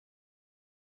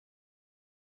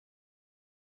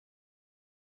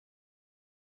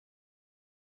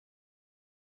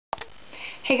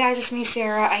Hey guys, it's me,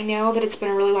 Sarah. I know that it's been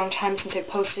a really long time since I've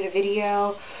posted a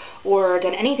video or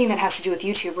done anything that has to do with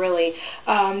YouTube, really.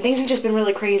 Things have just been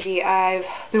really crazy. I've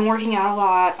been working out a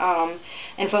lot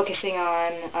and focusing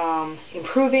on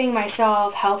improving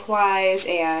myself health-wise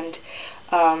and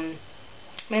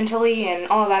mentally and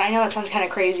all of that. I know it sounds kind of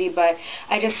crazy, but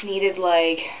I just needed,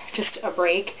 just a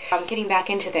break. I'm getting back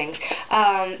into things.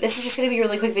 This is just going to be a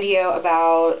really quick video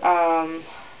about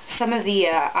some of the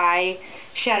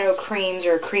eyeshadow creams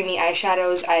or creamy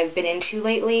eyeshadows I've been into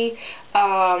lately.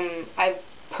 I've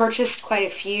purchased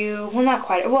quite a few. Well, not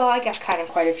quite. Well, I guess kind of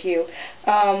quite a few.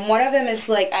 One of them is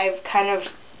I've kind of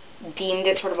deemed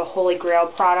it sort of a holy grail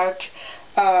product.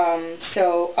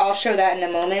 So I'll show that in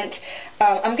a moment.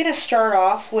 I'm going to start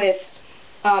off with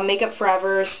Makeup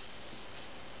Forever's,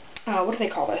 what do they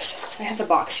call this? I have the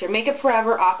box here. Makeup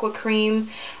Forever Aqua Cream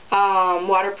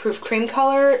Waterproof Cream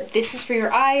Color. This is for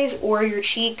your eyes or your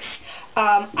cheeks.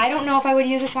 I don't know if I would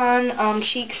use this on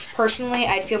cheeks personally.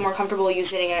 I'd feel more comfortable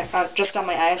using it just on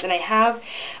my eyes, and I have.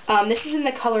 This is in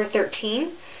the color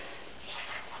 13.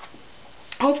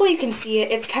 Hopefully you can see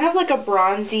it. It's kind of like a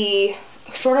bronzy,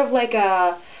 sort of like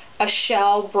a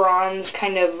shell bronze,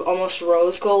 kind of almost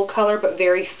rose gold color, but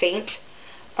very faint.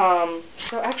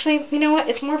 So actually, you know what?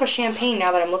 It's more of a champagne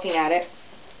now that I'm looking at it.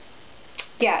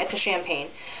 Yeah, it's a champagne.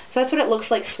 So that's what it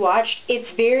looks like swatched. It's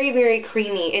very, very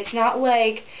creamy. It's not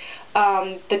like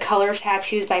the Color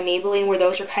Tattoos by Maybelline, where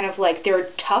those are kind of they're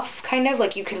tough, kind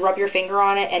of, you can rub your finger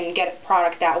on it and get a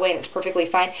product that way and it's perfectly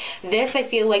fine. This, I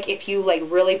feel like if you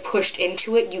really pushed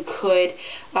into it, you could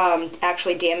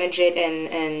actually damage it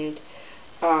and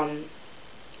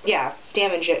yeah,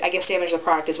 damage it. I guess damage the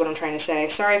product is what I'm trying to say.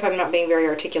 Sorry if I'm not being very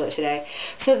articulate today.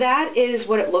 So that is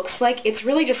what it looks like. It's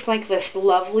really just this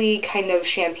lovely kind of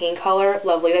champagne color.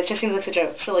 Lovely. That just seems like such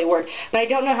a silly word. But I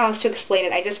don't know how else to explain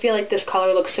it. I just feel like this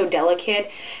color looks so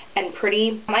delicate and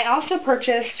pretty. I also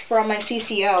purchased from my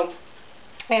CCO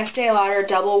Estee Lauder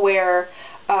Double Wear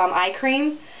Eye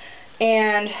Cream.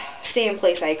 And Stay in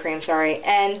Place Eye Cream, sorry.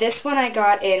 And this one I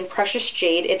got in Precious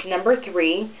Jade. It's number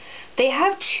 3. They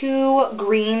have 2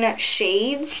 green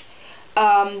shades.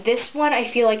 This one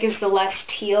I feel like is the less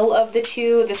teal of the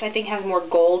 2. This I think has more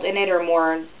gold in it, or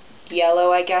more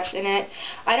yellow, I guess, in it.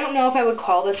 I don't know if I would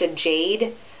call this a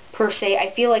jade per se.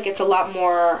 I feel like it's a lot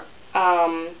more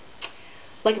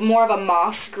more of a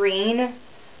moss green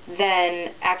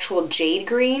than actual jade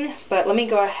green. But let me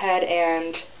go ahead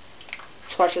and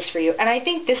swatch this for you. And I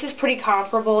think this is pretty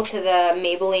comparable to the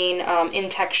Maybelline in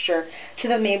texture, to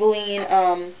the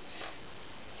Maybelline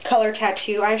Color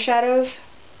Tattoo eyeshadows.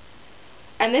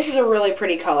 And this is a really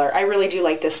pretty color. I really do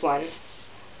like this one.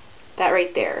 That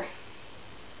right there.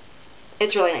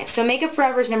 It's really nice. So Makeup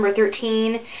Forever's number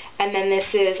 13, and then this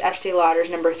is Estee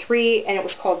Lauder's number 3, and it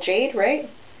was called Jade, right?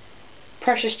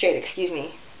 Precious Jade, excuse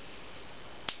me.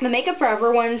 The Makeup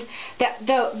Forever ones,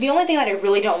 the only thing that I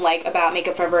really don't like about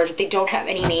Makeup Forever is that they don't have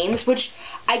any names, which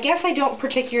I guess I don't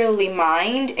particularly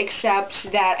mind, except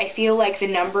that I feel like the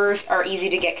numbers are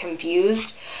easy to get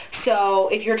confused. So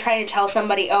if you're trying to tell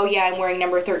somebody, oh yeah, I'm wearing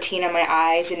number 13 on my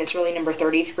eyes, and it's really number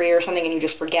 33 or something, and you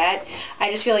just forget,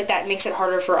 I just feel like that makes it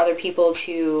harder for other people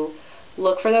to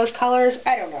look for those colors.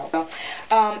 I don't know.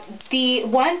 The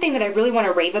one thing that I really want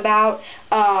to rave about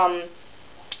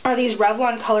are these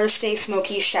Revlon Color Stay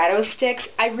Smoky Shadow Sticks.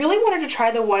 I really wanted to try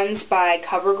the ones by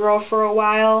CoverGirl for a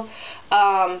while,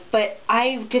 but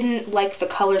I didn't like the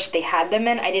colors they had them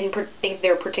in. I didn't think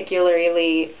they were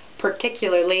particularly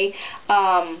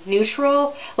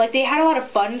neutral. They had a lot of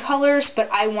fun colors, but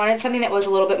I wanted something that was a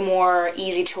little bit more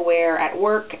easy to wear at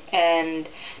work and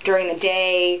during the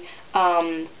day,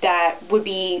 that would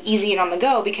be easy and on the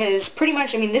go, because pretty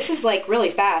much, I mean, this is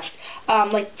really fast.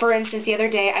 For instance, the other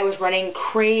day I was running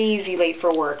crazy late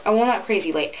for work. Oh, well, not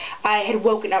crazy late. I had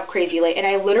woken up crazy late, and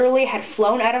I literally had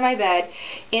flown out of my bed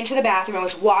into the bathroom. I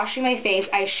was washing my face.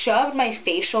 I shoved my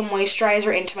facial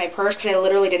moisturizer into my purse because I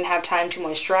literally didn't have time to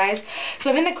moisturize. So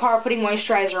I'm in the car putting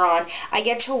moisturizer on. I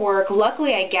get to work.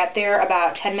 Luckily, I get there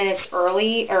about 10 minutes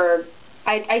early, or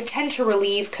I tend to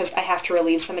relieve, because I have to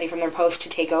relieve somebody from their post to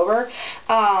take over.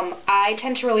 I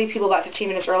tend to relieve people about 15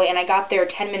 minutes early, and I got there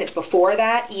 10 minutes before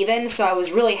that even, so I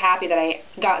was really happy that I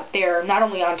got there not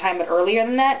only on time but earlier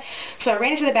than that. So I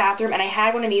ran into the bathroom, and I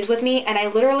had one of these with me, and I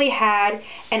literally had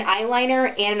an eyeliner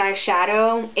and an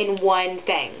eyeshadow in one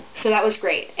thing. So that was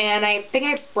great. And I think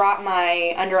I brought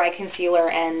my under eye concealer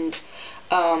and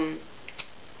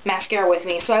mascara with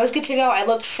me, so I was good to go. I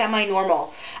looked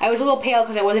semi-normal. I was a little pale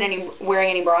because I wasn't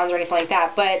wearing any bronze or anything like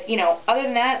that, but, you know, other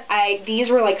than that, these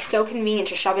were, like, so convenient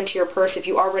to shove into your purse if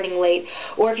you are running late,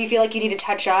 or if you feel like you need to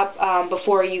touch up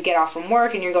before you get off from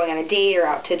work and you're going on a date or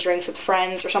out to drinks with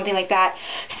friends or something like that.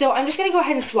 So I'm just going to go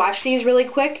ahead and swatch these really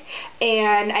quick,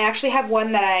 and I actually have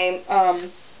one that I'm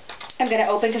going to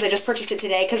open because I just purchased it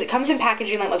today, because it comes in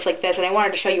packaging that looks like this, and I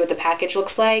wanted to show you what the package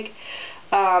looks like.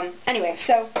 Anyway,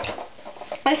 so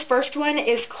this first one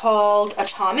is called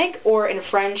Atomic, or in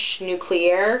French,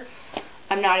 Nucleaire.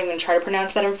 I'm not even going to try to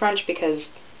pronounce that in French because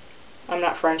I'm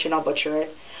not French and I'll butcher it.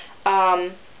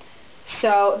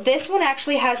 So this one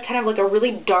actually has kind of like a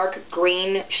really dark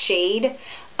green shade,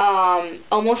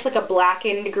 almost like a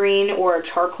blackened green or a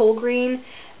charcoal green,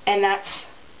 and that's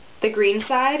the green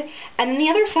side. And then the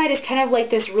other side is kind of like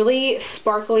this really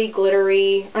sparkly,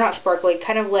 glittery, or not sparkly,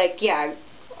 kind of like, yeah,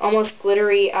 almost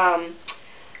glittery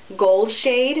gold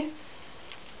shade,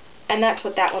 and that's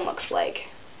what that one looks like.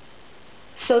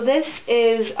 So this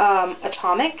is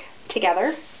Atomic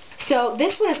together. So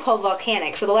this one is called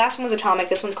Volcanic. So the last one was Atomic,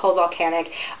 this one's called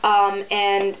Volcanic.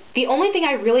 And the only thing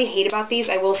I really hate about these,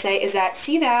 I will say, is that,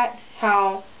 see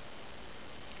how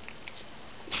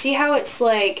it's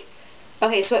like,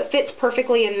 okay, so it fits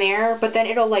perfectly in there, but then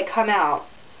it'll like come out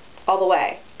all the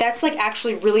way. That's like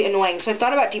actually really annoying. So I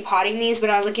thought about depotting these,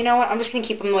 but I was like, you know what, I'm just going to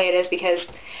keep them the way it is because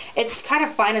it's kind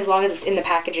of fine as long as it's in the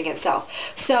packaging itself.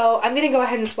 So I'm going to go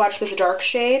ahead and swatch this dark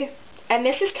shade. And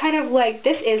this is kind of like,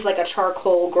 this is like a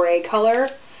charcoal gray color.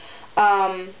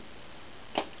 And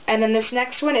then this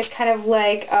next one is kind of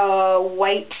like a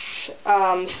white,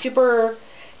 super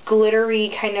glittery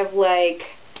kind of like,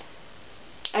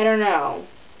 I don't know,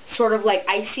 sort of like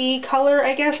icy color,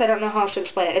 I guess. I don't know how else to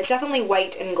explain it. It's definitely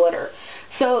white and glitter.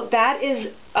 So that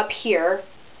is up here.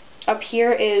 Up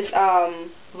here is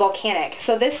Volcanic.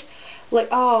 So this, like,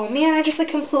 oh man, I just like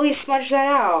completely smudged that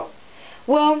out.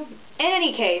 Well, in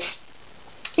any case,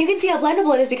 you can see how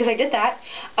blendable it is because I did that.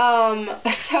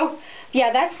 So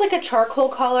yeah, that's like a charcoal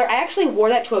color. I actually wore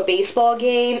that to a baseball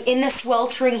game in the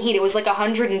sweltering heat. It was like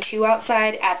 102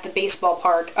 outside at the baseball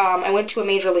park. I went to a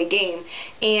major league game,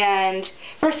 and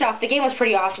first off, the game was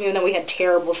pretty awesome even though we had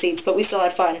terrible seats, but we still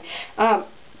had fun.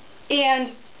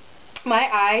 And my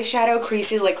eyeshadow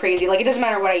creases like crazy. Like, it doesn't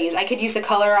matter what I use. I could use the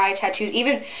color eye tattoos,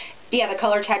 even, yeah, the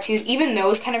color tattoos, even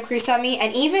those kind of crease on me,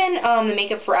 and even the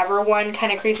Makeup Forever one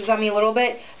kind of creases on me a little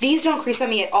bit. These don't crease on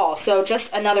me at all, so just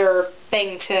another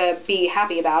thing to be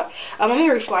happy about. Let me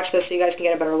re-swatch this so you guys can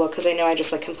get a better look, because I know I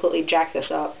just like completely jacked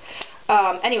this up.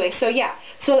 Anyway, so yeah,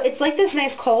 so it's like this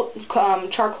nice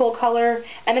charcoal color,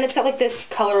 and then it's got like this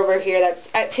color over here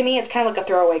that, to me, it's kind of like a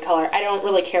throwaway color. I don't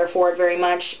really care for it very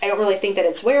much. I don't really think that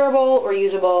it's wearable or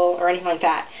usable or anything like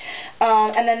that.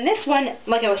 And then this one,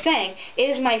 like I was saying,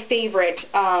 is my favorite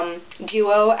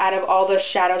duo out of all the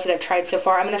shadows that I've tried so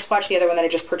far. I'm going to swatch the other one that I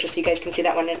just purchased so you guys can see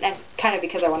that one, and kind of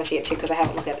because I want to see it too, because I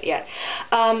haven't looked at it yet.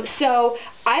 So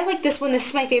I like this one. This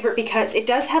is my favorite because it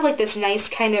does have like this nice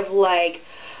kind of like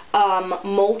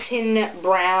molten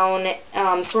brown,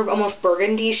 sort of almost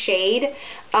burgundy shade.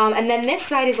 And then this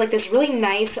side is like this really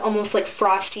nice, almost like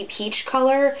frosty peach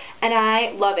color, and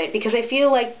I love it because I feel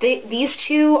like these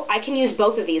two, I can use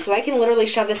both of these, so I can literally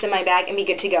shove this in my bag and be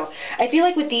good to go. I feel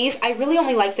like with these, I really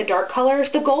only like the dark colors.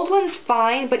 The gold one's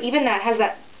fine, but even that has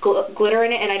that glitter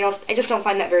in it, and I just don't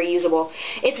find that very usable.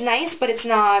 It's nice, but it's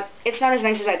not as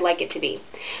nice as I'd like it to be.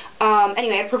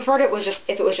 Anyway, I preferred it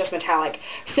if it was just metallic.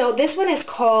 So this one is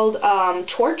called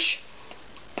Torch,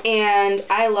 and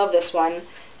I love this one.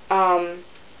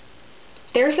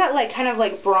 There's that like kind of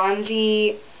like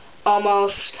bronzy,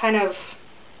 almost kind of,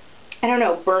 I don't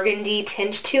know, burgundy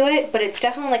tint to it, but it's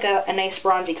definitely like a nice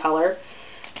bronzy color.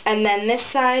 And then this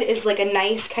side is like a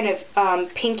nice kind of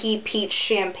pinky peach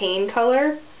champagne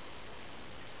color.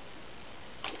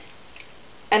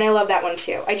 And I love that one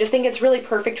too. I just think it's really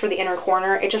perfect for the inner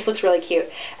corner. It just looks really cute.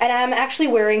 And I'm actually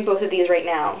wearing both of these right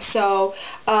now. So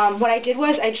what I did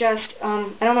was I just,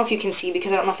 I don't know if you can see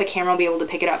because I don't know if the camera will be able to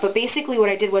pick it up, but basically what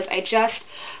I did was I just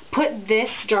put this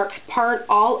dark part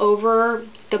all over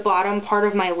the bottom part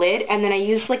of my lid, and then I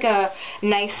used like a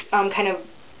nice kind of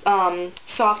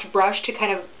soft brush to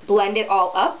kind of blend it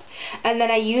all up, and then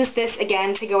I use this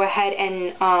again to go ahead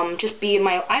and just be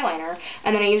my eyeliner,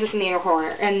 and then I use this in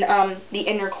the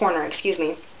inner corner, excuse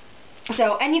me.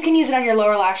 So, and you can use it on your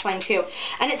lower lash line too,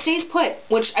 and it stays put,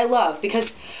 which I love, because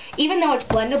even though it's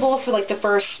blendable for like the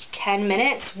first 10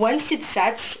 minutes, once it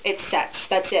sets,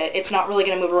 that's it. It's not really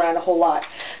going to move around a whole lot.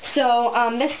 So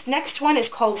this next one is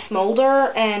called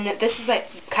Smolder, and this is like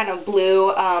kind of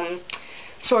blue,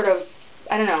 sort of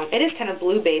I don't know, it is kind of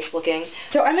blue-based looking.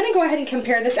 So I'm going to go ahead and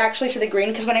compare this actually to the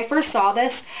green, because when I first saw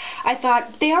this, I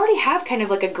thought they already have kind of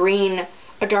like a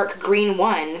dark green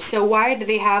one, so why do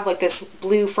they have like this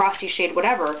blue frosty shade,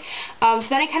 whatever. So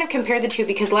then I kind of compared the two,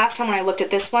 because last time when I looked at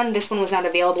this one was not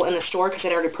available in the store because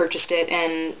I'd already purchased it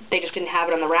and they just didn't have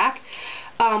it on the rack.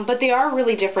 But they are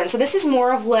really different. So this is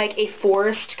more of like a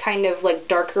forest kind of like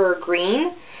darker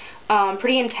green,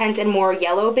 pretty intense and more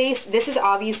yellow based. This is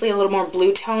obviously a little more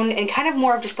blue toned and kind of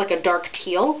more of just like a dark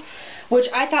teal, which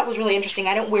I thought was really interesting.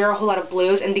 I don't wear a whole lot of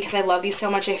blues, and because I love these so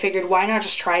much, I figured why not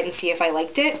just try it and see if I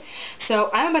liked it. So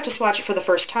I'm about to swatch it for the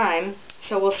first time,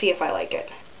 so we'll see if I like it.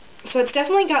 So it's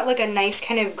definitely got like a nice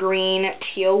kind of green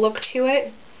teal look to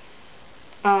it.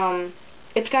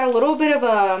 It's got a little bit of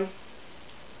a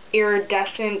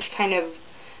iridescent kind of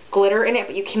glitter in it,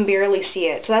 but you can barely see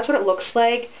it. So that's what it looks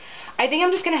like. I think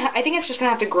it's just gonna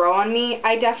have to grow on me.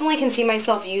 I definitely can see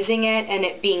myself using it and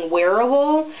it being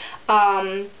wearable.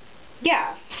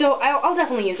 Yeah, so I'll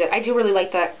definitely use it. I do really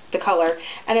like the color.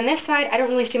 And then this side, I don't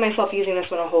really see myself using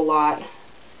this one a whole lot.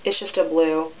 It's just a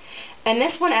blue. And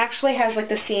this one actually has like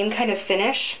the same kind of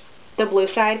finish, the blue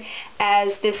side, as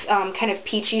this kind of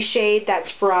peachy shade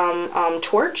that's from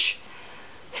Torch.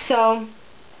 So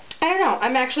I don't know.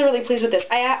 I'm actually really pleased with this.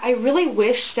 I really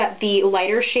wish that the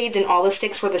lighter shades in all the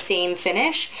sticks were the same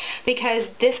finish, because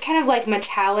this kind of like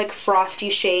metallic frosty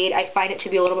shade, I find it to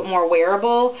be a little bit more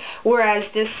wearable, whereas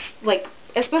this, like,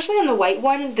 especially on the white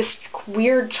one, this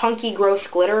weird chunky gross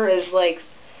glitter is like,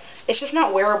 it's just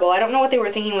not wearable. I don't know what they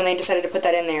were thinking when they decided to put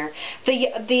that in there.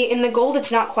 In the gold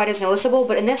it's not quite as noticeable,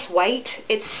 but in this white,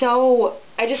 it's so,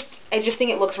 I just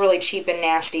think it looks really cheap and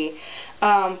nasty.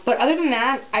 But other than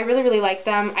that, I really, really like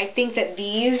them. I think that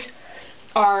these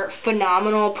are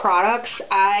phenomenal products.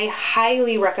 I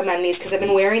highly recommend these because I've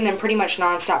been wearing them pretty much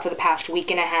non-stop for the past week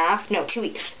and a half. No, 2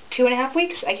 weeks. 2.5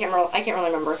 weeks? I can't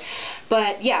really remember.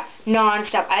 But yeah,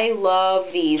 non-stop. I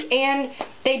love these. And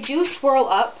they do swirl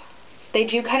up. They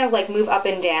do kind of like move up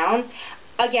and down.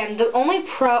 Again, the only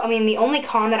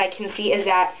con that I can see is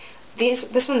that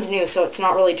this one's new, so it's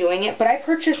not really doing it, but I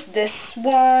purchased this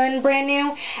one brand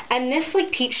new, and this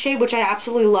like peach shade, which I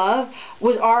absolutely love,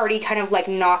 was already kind of like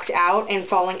knocked out and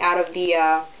falling out of the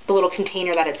little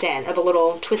container that it's in, or the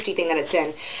little twisty thing that it's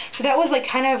in. So that was like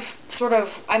kind of, sort of,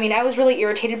 I mean, I was really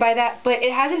irritated by that, but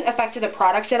it hasn't affected the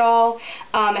product at all.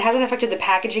 It hasn't affected the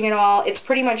packaging at all. It's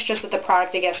pretty much just that the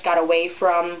product, I guess, got away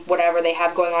from whatever they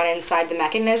have going on inside the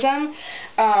mechanism.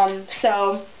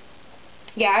 So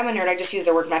yeah, I'm a nerd, I just use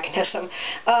the word mechanism.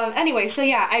 Anyway, so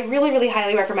yeah, I really, really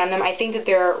highly recommend them. I think that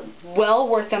they're well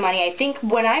worth the money. I think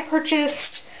when I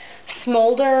purchased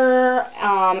Smolder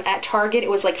at Target, it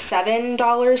was like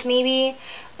 $7 maybe.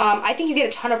 I think you get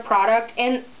a ton of product,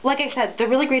 and like I said, the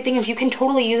really great thing is you can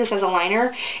totally use this as a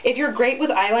liner. If you're great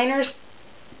with eyeliners,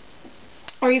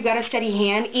 or you've got a steady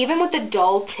hand, even with the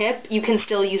dull tip, you can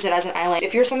still use it as an eyeliner.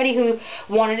 If you're somebody who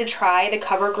wanted to try the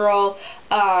CoverGirl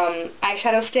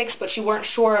eyeshadow sticks, but you weren't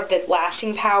sure of the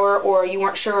lasting power, or you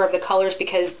weren't sure of the colors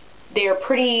because they're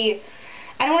pretty,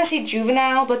 I don't want to say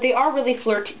juvenile, but they are really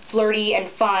flirty and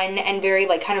fun and very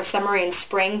like kind of summery and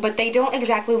spring, but they don't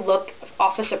exactly look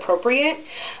office appropriate,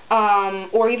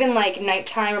 or even like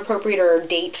nighttime appropriate or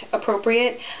date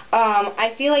appropriate.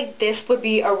 I feel like this would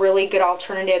be a really good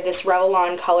alternative, this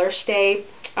Revlon Color Stay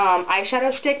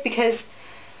eyeshadow stick, because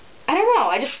I don't know,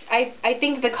 I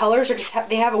think the colors are just,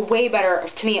 they have a way better,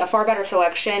 to me, a far better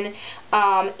selection,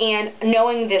 and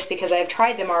knowing this because I've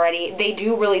tried them already, they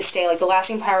do really stay, like the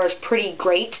lasting power is pretty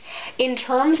great. In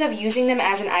terms of using them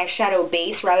as an eyeshadow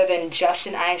base rather than just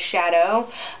an eyeshadow,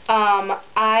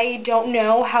 I don't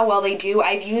know how well they do.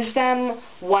 I've used them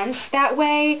once that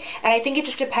way, and I think it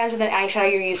just depends on the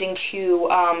eyeshadow you're using to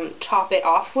top it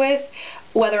off with,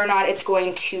 whether or not it's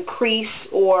going to crease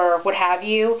or what have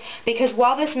you, because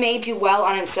while this may do well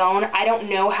on its own, I don't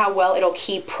know how well it'll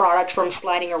keep product from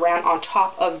sliding around on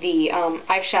top of the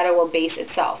eyeshadow or base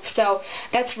itself. So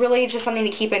that's really just something to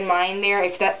keep in mind there.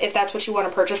 If that's what you want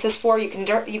to purchase this for, you can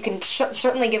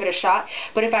certainly give it a shot,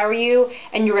 but if I were you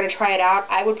and you're going to try it out,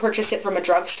 I would purchase it from a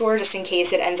drugstore just in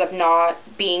case it ends up not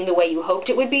being the way you hoped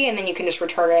it would be, and then you can just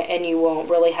return it and you won't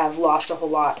really have lost a whole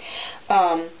lot.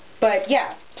 But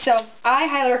yeah, so I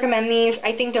highly recommend these.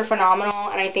 I think they're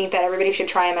phenomenal, and I think that everybody should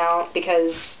try them out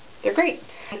because they're great.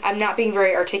 I'm not being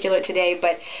very articulate today,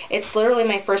 but it's literally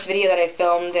my first video that I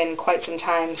filmed in quite some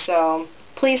time, so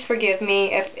please forgive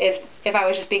me if I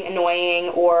was just being annoying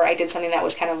or I did something that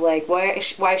was kind of like, why is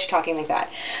she talking like that?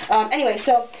 Anyway,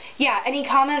 so yeah, any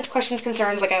comments, questions,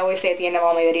 concerns, like I always say at the end of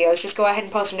all my videos, just go ahead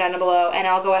and post them down below, and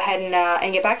I'll go ahead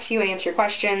and get back to you and answer your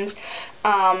questions.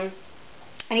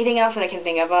 Anything else that I can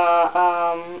think of?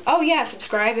 Oh yeah,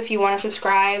 subscribe if you want to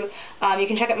subscribe. You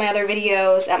can check out my other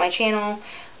videos at my channel.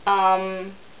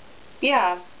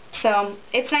 Yeah, so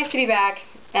it's nice to be back,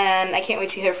 and I can't wait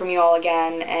to hear from you all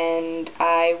again, and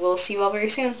I will see you all very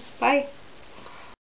soon. Bye!